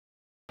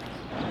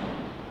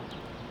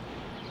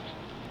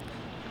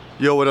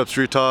Yo, what up,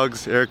 Street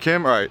Dogs? Eric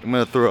Kim. Alright, I'm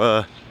gonna throw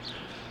a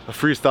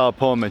freestyle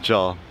poem at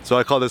y'all. So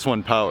I call this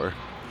one Power.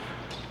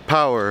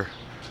 Power.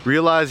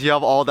 Realize you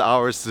have all the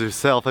hours to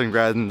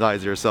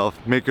self-aggrandize yourself.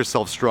 Make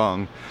yourself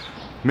strong.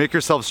 Make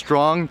yourself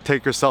strong,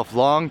 take yourself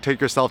long,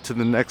 take yourself to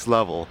the next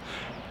level.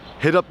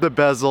 Hit up the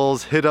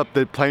bezels, hit up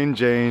the plain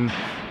Jane.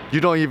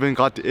 You don't even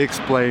got to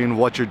explain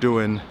what you're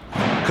doing,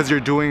 because you're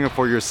doing it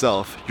for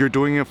yourself. You're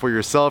doing it for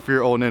yourself,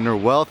 your own inner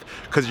wealth,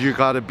 because you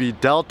gotta be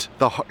dealt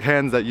the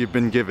hands that you've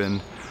been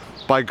given.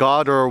 By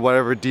God or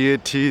whatever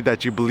deity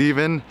that you believe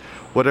in,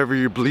 whatever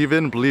you believe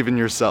in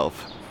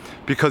yourself.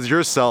 Because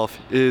yourself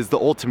is the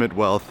ultimate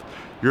wealth.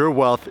 Your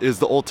wealth is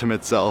the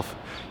ultimate self.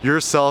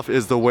 Yourself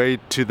is the way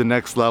to the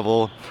next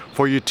level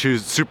for you to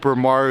Super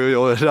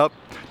Mario it up,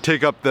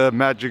 take up the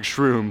magic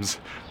shrooms.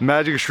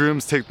 Magic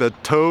shrooms take the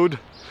toad,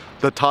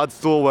 the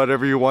toadstool,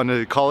 whatever you want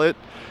to call it,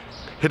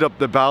 hit up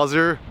the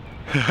Bowser.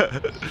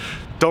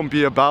 Don't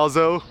be a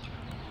bozo.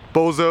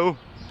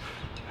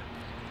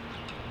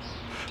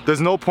 There's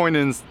no point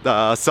in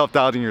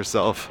self-doubting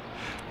yourself,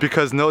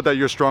 because know that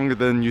you're stronger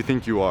than you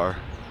think you are.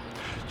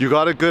 You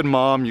got a good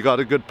mom, you got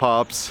a good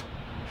pops,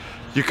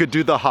 you could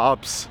do the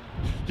hops,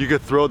 you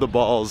could throw the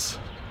balls,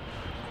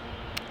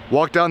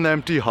 walk down the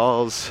empty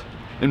halls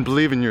and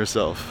believe in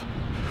yourself.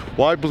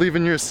 Why believe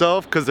in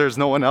yourself? Because there's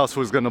no one else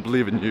who's gonna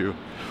believe in you.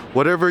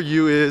 Whatever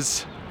you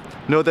is,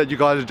 know that you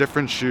got a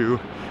different shoe,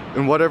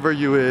 and whatever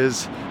you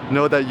is,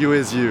 know that you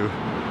is you.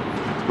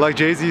 Like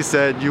Jay-Z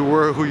said, you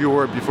were who you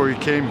were before you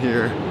came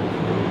here.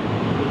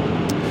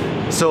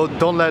 So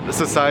don't let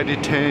society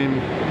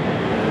tame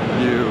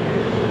you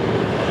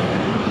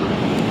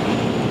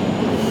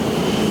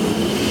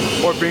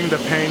or bring the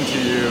pain to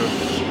you.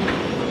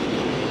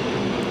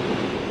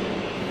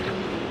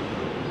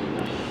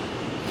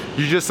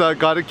 You just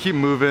gotta keep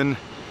moving,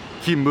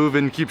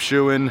 keep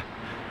shooing.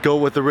 Go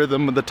with the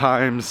rhythm of the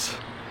times.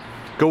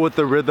 Go with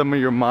the rhythm of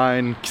your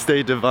mind.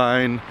 Stay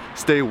divine,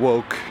 stay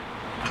woke.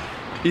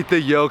 Eat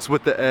the yolks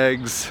with the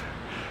eggs.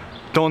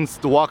 Don't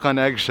walk on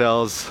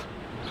eggshells.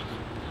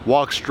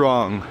 Walk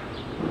strong.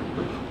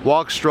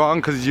 Walk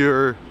strong because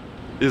your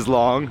is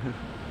long.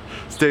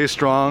 Stay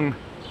strong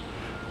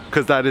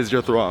because that is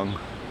your throng.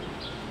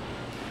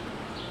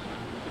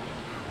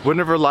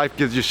 Whenever life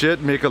gives you shit,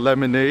 make a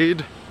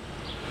lemonade.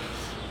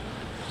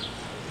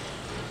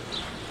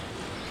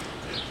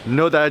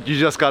 Know that you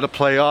just gotta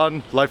play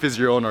on. Life is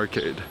your own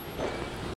arcade.